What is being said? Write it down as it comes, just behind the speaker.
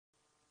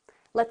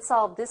Let's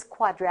solve this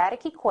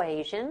quadratic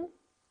equation.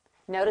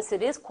 Notice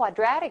it is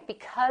quadratic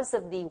because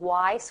of the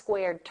y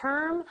squared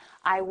term.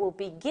 I will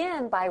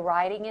begin by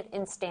writing it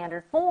in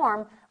standard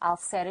form. I'll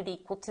set it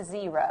equal to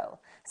 0.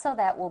 So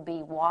that will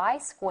be y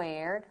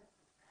squared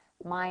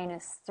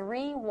minus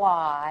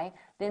 3y,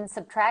 then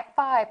subtract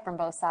 5 from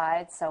both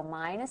sides, so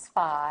minus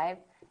 5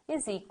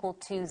 is equal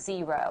to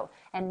 0.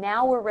 And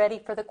now we're ready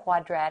for the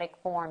quadratic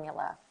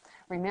formula.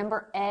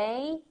 Remember,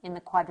 a in the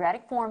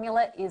quadratic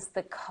formula is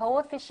the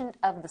coefficient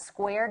of the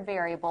squared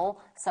variable,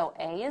 so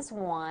a is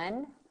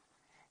 1.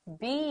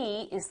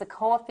 B is the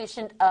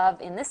coefficient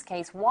of, in this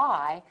case,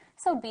 y,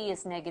 so b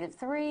is negative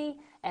 3,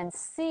 and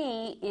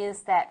c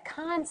is that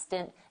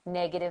constant,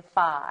 negative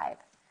 5.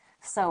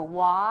 So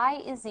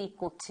y is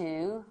equal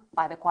to,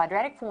 by the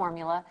quadratic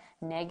formula,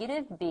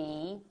 negative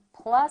b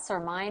plus or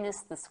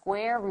minus the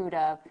square root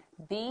of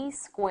b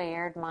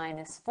squared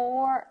minus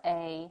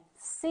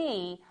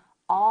 4ac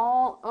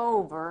all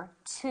over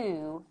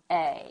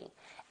 2a.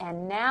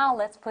 And now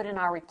let's put in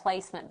our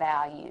replacement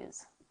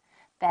values.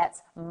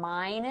 That's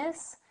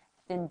minus,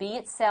 then b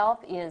itself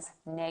is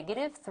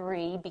negative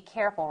 3, be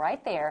careful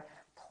right there,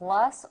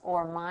 plus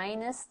or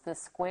minus the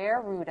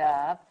square root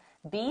of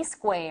b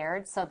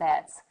squared, so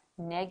that's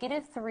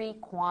negative 3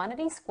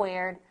 quantity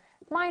squared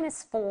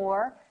minus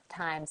 4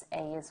 times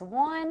a is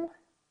 1,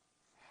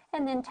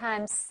 and then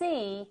times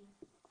c,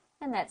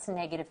 and that's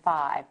negative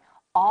 5,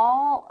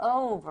 all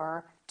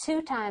over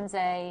 2 times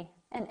a,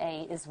 and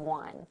a is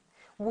 1.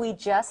 We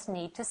just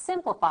need to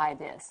simplify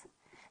this.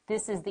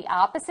 This is the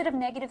opposite of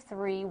negative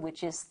 3,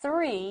 which is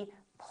 3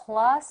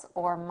 plus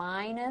or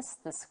minus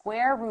the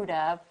square root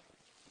of,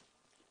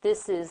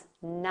 this is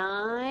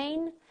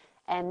 9,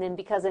 and then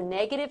because a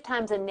negative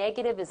times a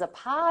negative is a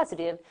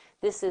positive,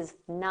 this is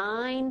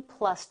 9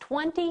 plus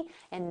 20,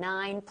 and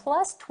 9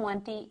 plus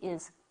 20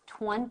 is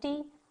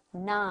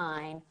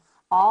 29,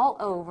 all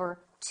over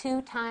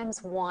 2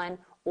 times 1,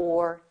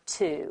 or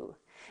 2.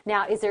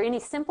 Now, is there any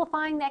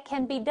simplifying that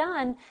can be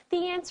done?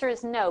 The answer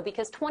is no,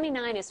 because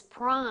 29 is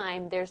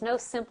prime. There's no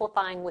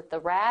simplifying with the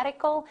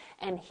radical,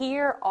 and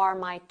here are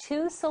my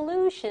two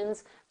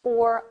solutions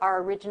for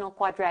our original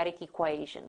quadratic equation.